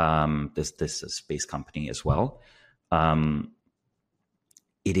 This is a space company as well.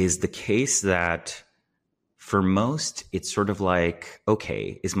 It is the case that for most, it's sort of like,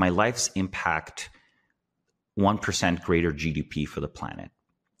 okay, is my life's impact 1% greater GDP for the planet?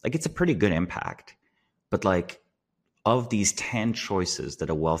 It's a pretty good impact, but of these 10 choices that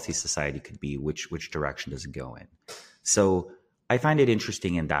a wealthy society could be, which direction does it go in? So I find it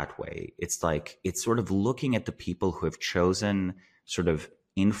interesting in that way. It's it's sort of looking at the people who have chosen sort of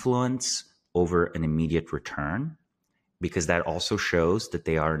influence over an immediate return, because that also shows that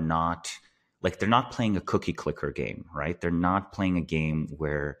they are not they're not playing a cookie clicker game, right? They're not playing a game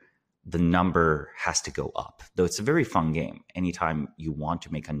where the number has to go up, though it's a very fun game. Anytime you want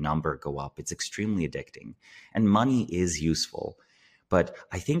to make a number go up, it's extremely addicting, and money is useful. But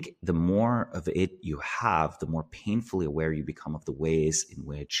I think the more of it you have, the more painfully aware you become of the ways in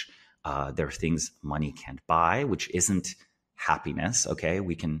which there are things money can't buy, which isn't happiness. Okay.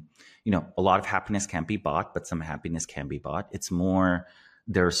 We can, a lot of happiness can't be bought, but some happiness can be bought. It's more,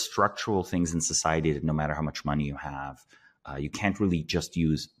 there are structural things in society that no matter how much money you have, you can't really just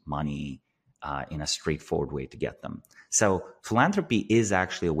use money in a straightforward way to get them. So philanthropy is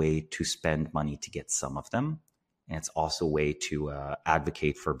actually a way to spend money to get some of them. And it's also a way to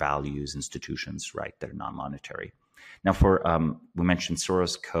advocate for values, institutions, right, that are non-monetary. Now, we mentioned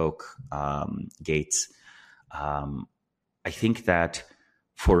Soros, Koch, Gates. I think that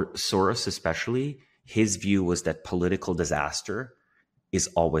for Soros especially, his view was that political disaster is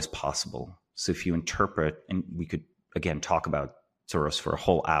always possible. So if you interpret, and we could, again, talk about Soros for a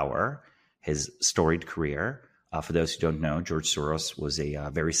whole hour, his storied career. For those who don't know, George Soros was a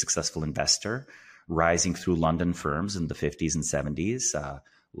very successful investor, rising through London firms in the 50s and 70s,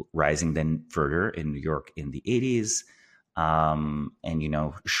 rising then further in New York in the 80s, and,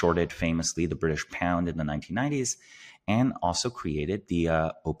 shorted famously the British pound in the 1990s, and also created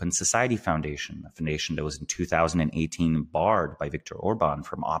the Open Society Foundation, a foundation that was in 2018 barred by Viktor Orban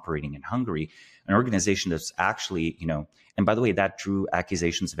from operating in Hungary, an organization that's actually, and by the way, that drew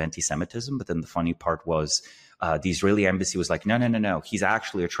accusations of anti-Semitism. But then the funny part was the Israeli embassy was like, no, he's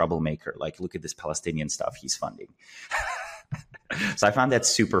actually a troublemaker. Look at this Palestinian stuff he's funding. So I found that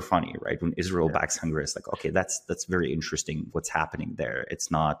super funny, right? When Israel backs Hungary, it's like, okay, that's very interesting what's happening there. It's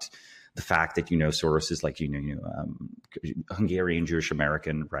not the fact that, Soros is Hungarian Jewish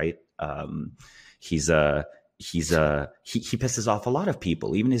American, right? He pisses off a lot of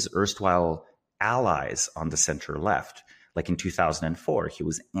people, even his erstwhile allies on the center left. Like in 2004, he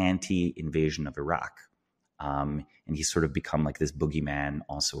was anti-invasion of Iraq. And he's sort of become like this boogeyman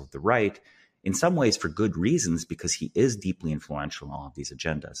also of the right. in some ways for good reasons, because he is deeply influential in all of these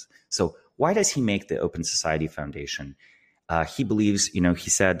agendas. So why does he make the Open Society Foundation? He believes, he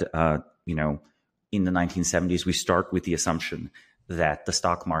said, in the 1970s, we start with the assumption that the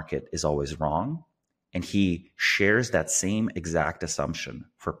stock market is always wrong. And he shares that same exact assumption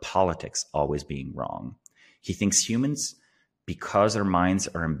for politics always being wrong. He thinks humans, because our minds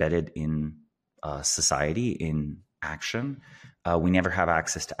are embedded in society, in action, we never have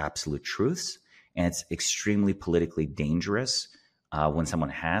access to absolute truths. And it's extremely politically dangerous when someone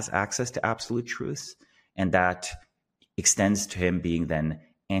has access to absolute truths. And that extends to him being then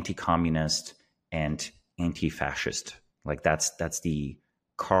anti-communist and anti-fascist. Like that's the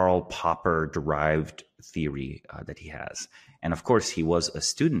Karl Popper derived theory that he has. And of course, he was a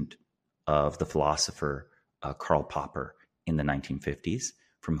student of the philosopher Karl Popper in the 1950s,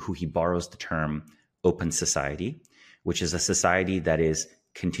 from who he borrows the term open society, which is a society that is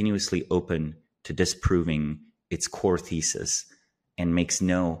continuously open to disproving its core thesis and makes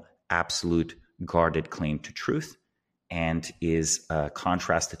no absolute guarded claim to truth, and is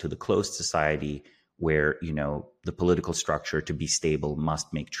contrasted to the closed society where, the political structure, to be stable,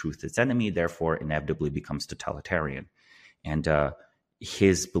 must make truth its enemy, therefore inevitably becomes totalitarian. And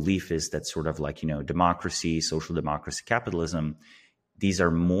his belief is that sort of like, democracy, social democracy, capitalism, these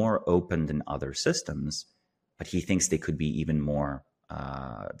are more open than other systems, but he thinks they could be even more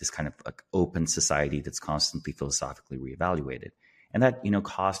this kind of like open society that's constantly philosophically reevaluated. And that,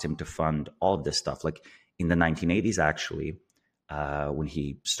 caused him to fund all of this stuff. Like in the 1980s, actually, when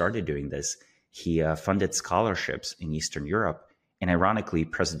he started doing this, he funded scholarships in Eastern Europe. And ironically,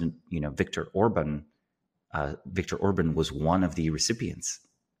 President, Viktor Orban was one of the recipients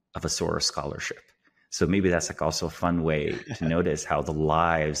of a Soros scholarship. So maybe that's like also a fun way to notice how the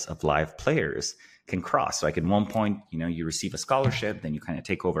lives of live players can cross. So like at one point, you receive a scholarship, then you kind of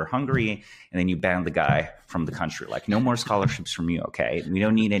take over Hungary, and then you ban the guy from the country. Like, no more scholarships from you, okay? We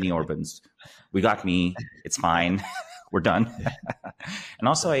don't need any Orbans. We got me. It's fine. We're done. And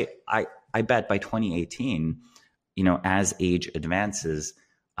also, I bet by 2018, as age advances,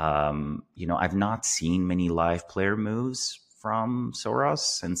 I've not seen many live player moves from Soros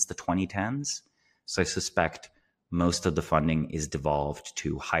since the 2010s. So I suspect most of the funding is devolved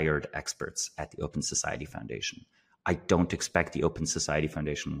to hired experts at the Open Society Foundation. I don't expect the Open Society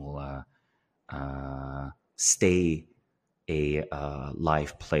Foundation will stay a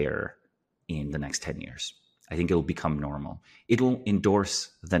live player in the next 10 years. I think it'll become normal. It'll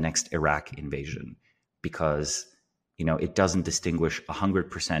endorse the next Iraq invasion because, it doesn't distinguish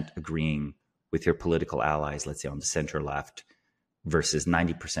 100% agreeing with your political allies, let's say on the center left, versus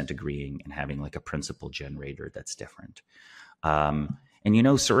 90% agreeing and having like a principle generator that's different. And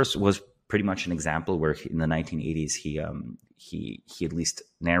Soros was pretty much an example where in the 1980s he at least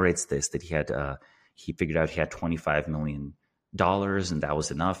narrates this, that he figured out he had $25 million and that was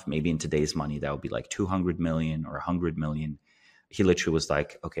enough. Maybe in today's money that would be like 200 million or 100 million. He literally was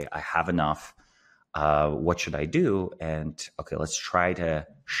like, okay, I have enough. What should I do? And okay, let's try to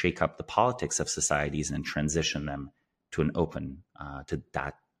shake up the politics of societies and transition them to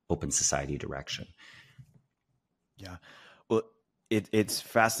that open society direction. Yeah. Well, it's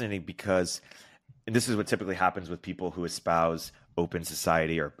fascinating because, and this is what typically happens with people who espouse open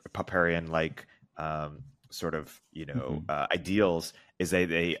society or Popperian sort of, ideals, is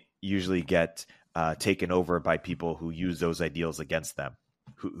they usually get taken over by people who use those ideals against them,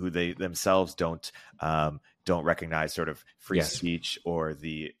 who they themselves don't recognize sort of free speech or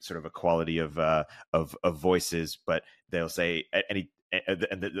the sort of equality of voices, but they'll say and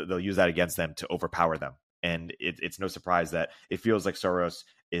they'll use that against them to overpower them. And it's no surprise that it feels like Soros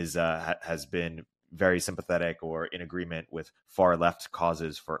has been very sympathetic or in agreement with far left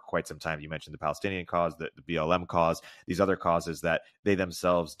causes for quite some time. You mentioned the Palestinian cause, the BLM cause, these other causes that they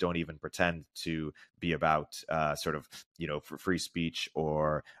themselves don't even pretend to be about for free speech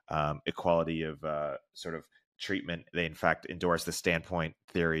or equality of sort of treatment. They in fact endorse the standpoint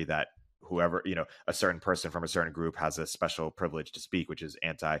theory that whoever, a certain person from a certain group has a special privilege to speak, which is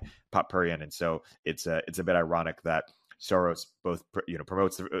anti-Popperian. And so it's a bit ironic that Soros both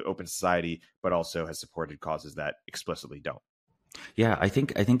promotes the open society, but also has supported causes that explicitly don't. Yeah, I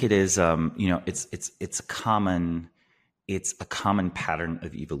think it is. It's a common pattern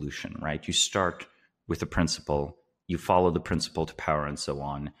of evolution, right? You start with a principle, you follow the principle to power, and so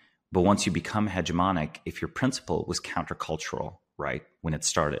on. But once you become hegemonic, if your principle was countercultural, right, when it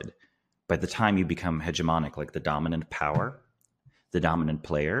started, by the time you become hegemonic, like the dominant power, the dominant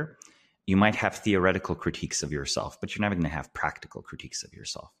player, you might have theoretical critiques of yourself, but you're never going to have practical critiques of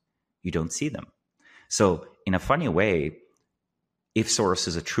yourself. You don't see them. So in a funny way, if Soros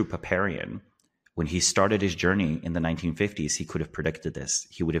is a true Popperian, When he started his journey in the 1950s, he could have predicted this.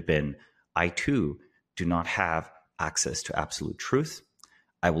 He would have been, I too do not have access to absolute truth.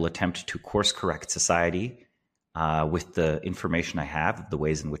 I will attempt to course correct society with the information I have, the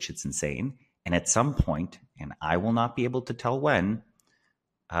ways in which it's insane. And at some point, and I will not be able to tell when,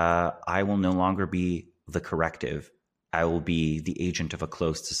 I will no longer be the corrective. I will be the agent of a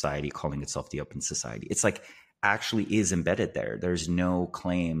closed society calling itself the open society. It's like actually is embedded there. There's no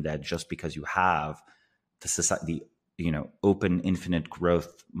claim that just because you have the society, open infinite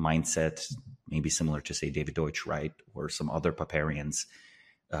growth mindset, maybe similar to say David Deutsch, right? Or some other Paparians,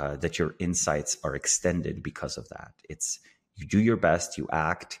 that your insights are extended because of that. It's you do your best, you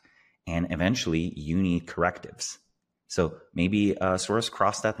act, and eventually you need correctives. So maybe Soros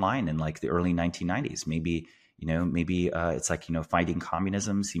crossed that line in like the early 1990s. Maybe it's like, fighting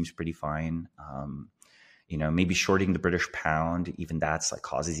communism seems pretty fine. Maybe shorting the British pound, even that's like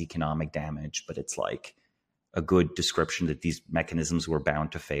causes economic damage, but it's like a good description that these mechanisms were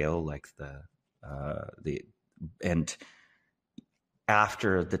bound to fail. Like and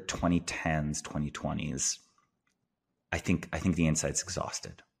after the 2010s, 2020s, I think the insight's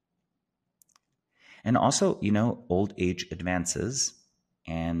exhausted. And also, old age advances,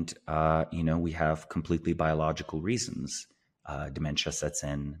 and we have completely biological reasons. Dementia sets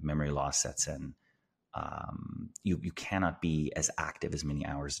in, memory loss sets in. You cannot be as active as many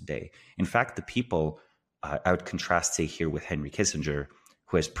hours a day. In fact, the people, I would contrast, say, here with Henry Kissinger,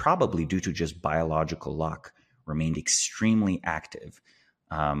 who has probably, due to just biological luck, remained extremely active,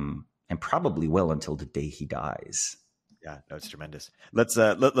 and probably will until the day he dies. Yeah, no, it's tremendous.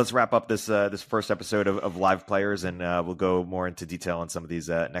 Let's wrap up this first episode of Live Players, and we'll go more into detail on some of these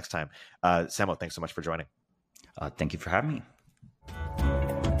next time. Samo, thanks so much for joining. Thank you for having me.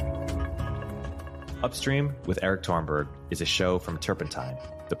 Upstream with Eric Thornburg is a show from Turpentine,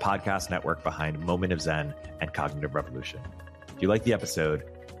 the podcast network behind Moment of Zen and Cognitive Revolution. If you like the episode,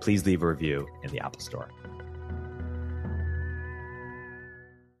 please leave a review in the Apple Store.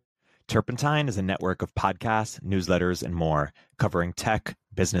 Turpentine is a network of podcasts, newsletters, and more covering tech,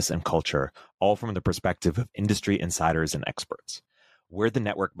 business, and culture, all from the perspective of industry insiders and experts. We're the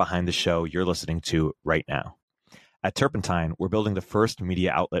network behind the show you're listening to right now. At Turpentine, we're building the first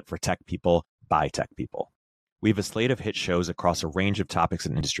media outlet for tech people by tech people. We have a slate of hit shows across a range of topics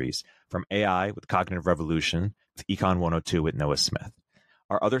and industries, from AI with Cognitive Revolution to Econ 102 with Noah Smith.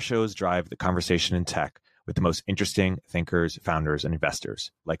 Our other shows drive the conversation in tech with the most interesting thinkers, founders, and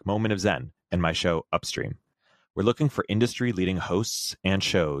investors, like Moment of Zen and my show Upstream. We're looking for industry-leading hosts and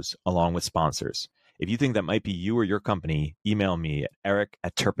shows, along with sponsors. If you think that might be you or your company, email me at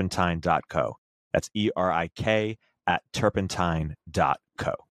eric@turpentine.co. That's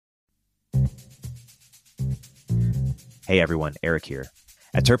ERIK@turpentine.co. Hey everyone, Eric here.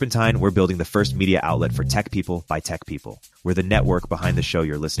 At Turpentine, we're building the first media outlet for tech people by tech people. We're the network behind the show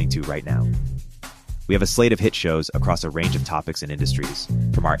you're listening to right now. We have a slate of hit shows across a range of topics and industries,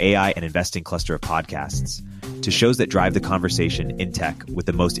 from our AI and investing cluster of podcasts to shows that drive the conversation in tech with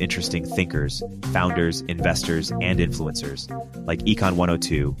the most interesting thinkers, founders, investors, and influencers, like Econ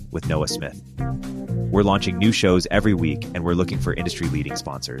 102 with Noah Smith. We're launching new shows every week, and we're looking for industry-leading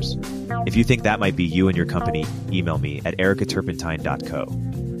sponsors. If you think that might be you and your company, email me at eric@turpentine.co.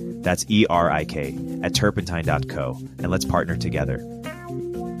 That's ERIK@turpentine.co, and let's partner together.